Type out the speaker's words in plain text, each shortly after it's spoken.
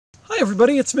Hi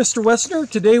everybody, it's Mr. Wessner.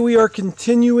 Today we are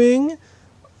continuing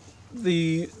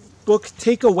the book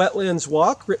Take a Wetlands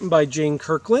Walk, written by Jane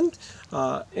Kirkland.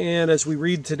 And as we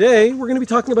read today, we're going to be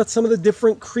talking about some of the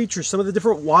different creatures, some of the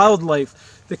different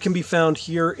wildlife that can be found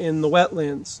here in the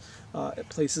wetlands at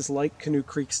places like Canoe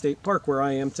Creek State Park, where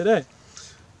I am today.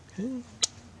 Okay. It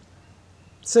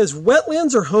says,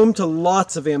 wetlands are home to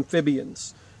lots of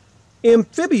amphibians.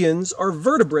 Amphibians are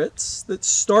vertebrates that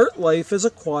start life as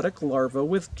aquatic larvae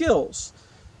with gills.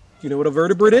 Do you know what a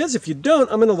vertebrate is? If you don't,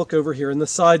 I'm going to look over here in the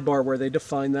sidebar where they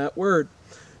define that word.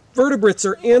 Vertebrates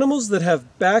are animals that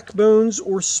have backbones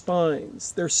or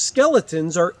spines. Their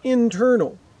skeletons are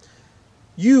internal.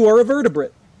 You are a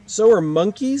vertebrate. So are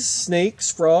monkeys,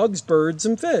 snakes, frogs, birds,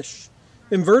 and fish.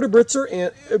 Invertebrates are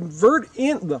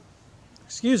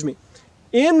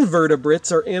Invertebrates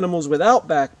are animals without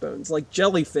backbones, like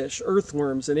jellyfish,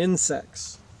 earthworms, and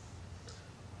insects.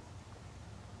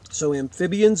 So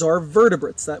amphibians are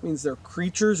vertebrates. That means they're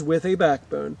creatures with a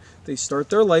backbone. They start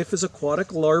their life as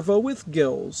aquatic larvae with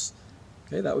gills.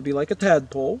 Okay, that would be like a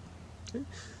tadpole. Okay.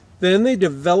 Then they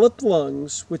develop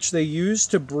lungs, which they use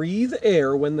to breathe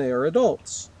air when they are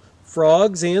adults.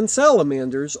 Frogs and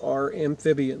salamanders are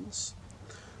amphibians.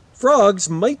 Frogs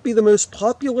might be the most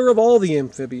popular of all the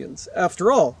amphibians.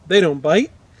 After all, they don't bite,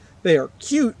 they are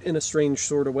cute in a strange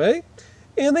sort of way,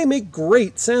 and they make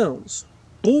great sounds.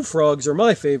 Bullfrogs are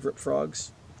my favorite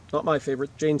frogs. Not my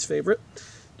favorite, Jane's favorite.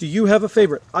 Do you have a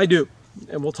favorite? I do,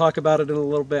 and we'll talk about it in a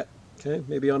little bit. Okay,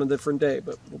 maybe on a different day,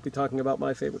 but we'll be talking about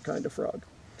my favorite kind of frog.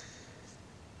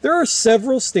 There are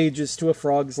several stages to a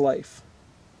frog's life: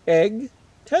 egg,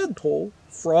 tadpole,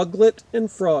 froglet, and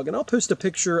frog. And I'll post a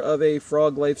picture of a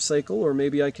frog life cycle, or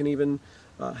maybe I can even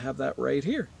have that right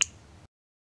here.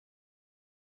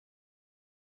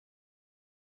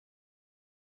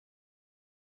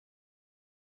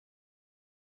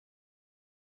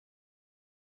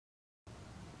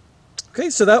 Okay,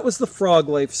 so that was the frog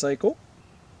life cycle.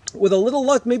 With a little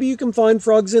luck, maybe you can find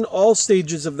frogs in all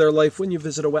stages of their life when you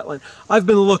visit a wetland. I've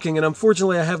been looking, and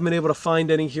unfortunately I haven't been able to find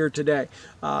any here today.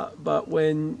 But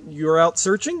when you're out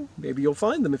searching, maybe you'll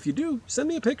find them. If you do, send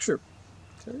me a picture.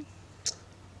 Okay.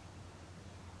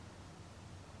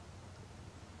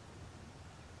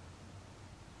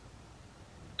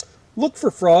 Look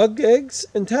for frog eggs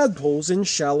and tadpoles in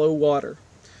shallow water.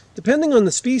 Depending on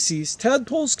the species,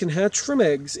 tadpoles can hatch from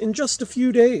eggs in just a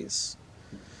few days.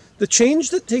 The change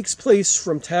that takes place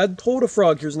from tadpole to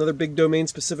frog, here's another big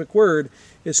domain-specific word,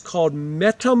 is called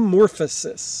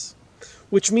metamorphosis,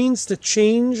 which means to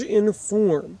change in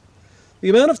form. The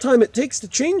amount of time it takes to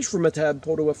change from a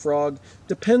tadpole to a frog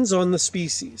depends on the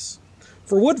species.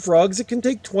 For wood frogs, it can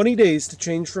take 20 days to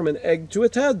change from an egg to a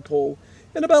tadpole,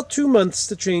 and about 2 months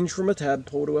to change from a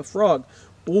tadpole to a frog.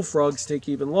 Bullfrogs take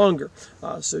even longer.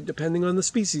 So depending on the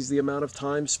species, the amount of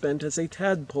time spent as a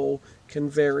tadpole can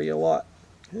vary a lot.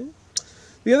 Okay.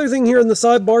 The other thing here in the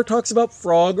sidebar talks about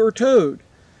frog or toad.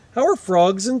 How are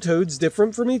frogs and toads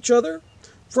different from each other?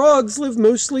 Frogs live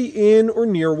mostly in or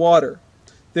near water.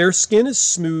 Their skin is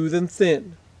smooth and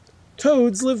thin.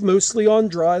 Toads live mostly on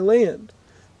dry land.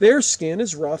 Their skin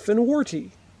is rough and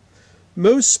warty.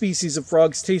 Most species of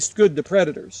frogs taste good to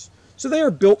predators, so they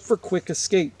are built for quick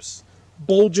escapes.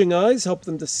 Bulging eyes help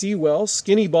them to see well.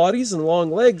 Skinny bodies and long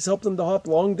legs help them to hop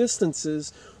long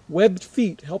distances. Webbed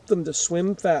feet help them to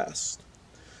swim fast.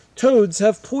 Toads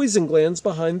have poison glands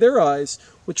behind their eyes,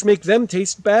 which make them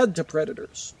taste bad to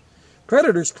predators.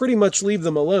 Predators pretty much leave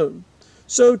them alone,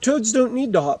 so toads don't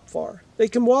need to hop far. They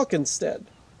can walk instead.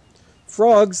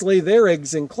 Frogs lay their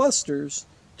eggs in clusters.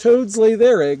 Toads lay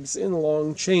their eggs in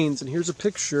long chains. And here's a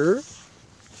picture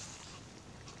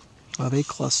of a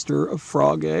cluster of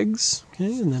frog eggs.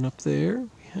 Okay, and then up there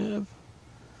we have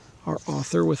our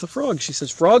author with a frog. She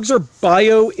says, frogs are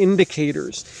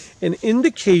bioindicators, an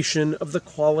indication of the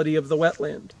quality of the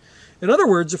wetland. In other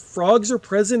words, if frogs are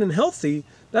present and healthy,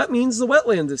 that means the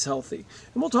wetland is healthy.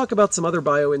 And we'll talk about some other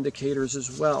bioindicators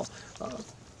as well.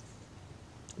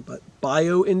 But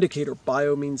bioindicator,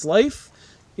 bio means life,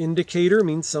 indicator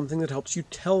means something that helps you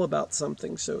tell about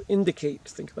something. So indicate,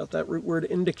 think about that root word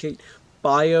indicate.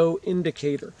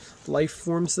 Bioindicator, life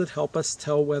forms that help us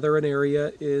tell whether an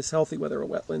area is healthy, whether a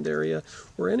wetland area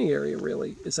or any area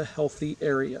really is a healthy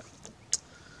area.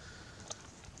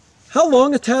 How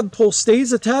long a tadpole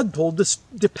stays a tadpole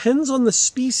depends on the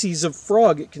species of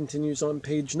frog, it continues on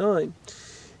page 9.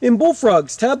 In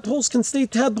bullfrogs, tadpoles can stay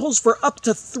tadpoles for up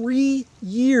to 3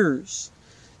 years.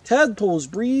 Tadpoles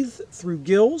breathe through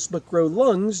gills but grow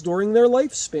lungs during their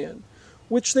lifespan,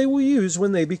 which they will use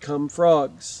when they become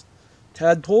frogs.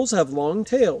 Tadpoles have long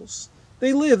tails.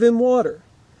 They live in water.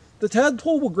 The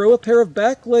tadpole will grow a pair of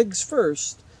back legs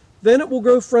first, Then it will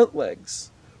grow front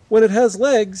legs. When it has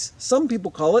legs, some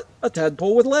people call it a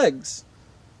tadpole with legs,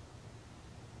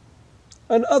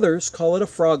 and others call it a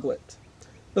froglet.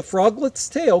 The froglet's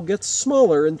tail gets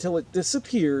smaller until it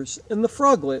disappears, and the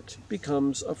froglet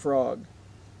becomes a frog.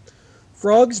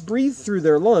 Frogs breathe through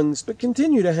their lungs, but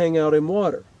continue to hang out in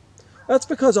water. That's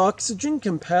because oxygen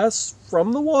can pass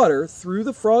from the water through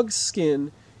the frog's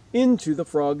skin into the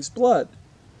frog's blood.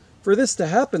 For this to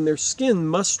happen, their skin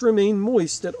must remain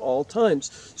moist at all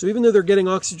times. So even though they're getting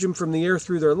oxygen from the air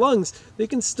through their lungs, they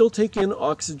can still take in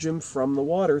oxygen from the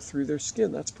water through their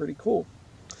skin. That's pretty cool.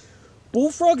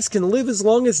 Bullfrogs can live as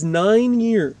long as 9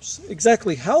 years.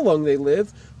 Exactly how long they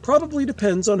live probably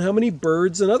depends on how many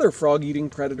birds and other frog-eating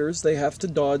predators they have to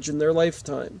dodge in their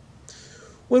lifetime.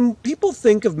 When people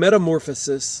think of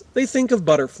metamorphosis, they think of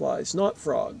butterflies, not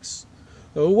frogs.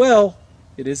 Oh well,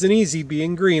 it isn't easy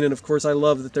being green, and of course I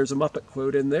love that there's a Muppet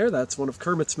quote in there. That's one of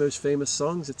Kermit's most famous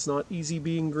songs, "It's Not Easy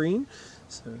Being Green."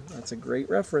 So that's a great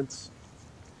reference.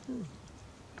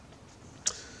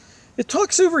 It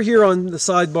talks over here on the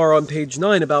sidebar on page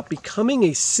 9 about becoming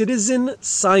a citizen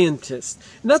scientist.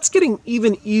 And that's getting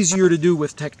even easier to do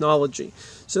with technology.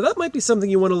 So that might be something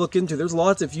you want to look into. There's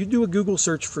lots, if you do a Google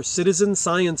search for citizen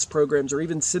science programs or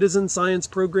even citizen science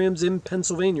programs in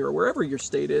Pennsylvania or wherever your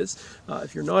state is,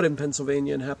 if you're not in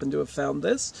Pennsylvania and happen to have found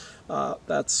this,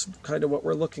 that's kind of what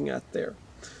we're looking at there.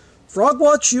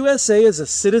 Frogwatch USA is a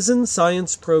citizen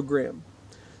science program.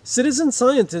 Citizen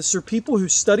scientists are people who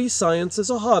study science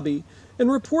as a hobby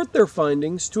and report their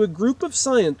findings to a group of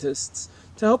scientists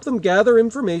to help them gather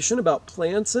information about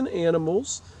plants and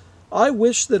animals. I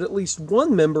wish that at least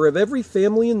one member of every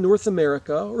family in North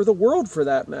America, or the world for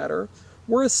that matter,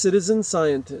 were a citizen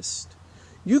scientist.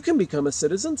 You can become a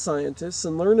citizen scientist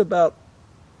and learn about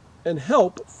and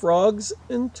help frogs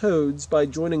and toads by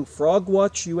joining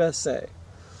Frogwatch USA.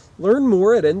 Learn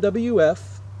more at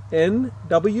NWF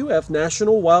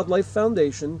National Wildlife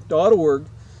Foundation.org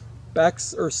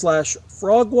 /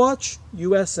 Frogwatch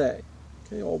USA.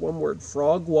 Okay, all one word,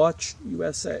 Frogwatch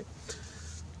USA.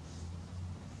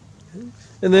 Okay.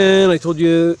 And then I told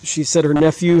you she said her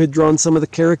nephew had drawn some of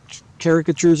the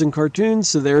caricatures and cartoons.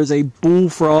 So there's a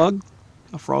bullfrog,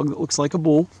 a frog that looks like a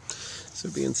bull. So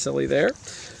being silly there.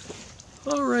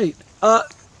 All right.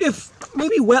 If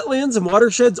maybe wetlands and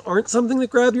watersheds aren't something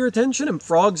that grab your attention and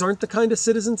frogs aren't the kind of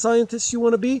citizen scientists you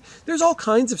want to be, there's all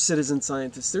kinds of citizen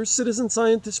scientists. There's citizen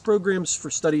scientist programs for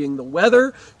studying the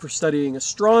weather, for studying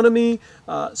astronomy.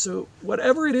 So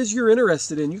whatever it is you're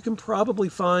interested in, you can probably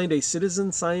find a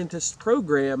citizen scientist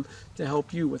program to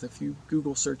help you with a few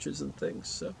Google searches and things.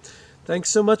 So thanks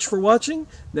so much for watching.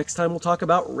 Next time we'll talk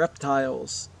about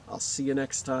reptiles. I'll see you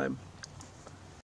next time.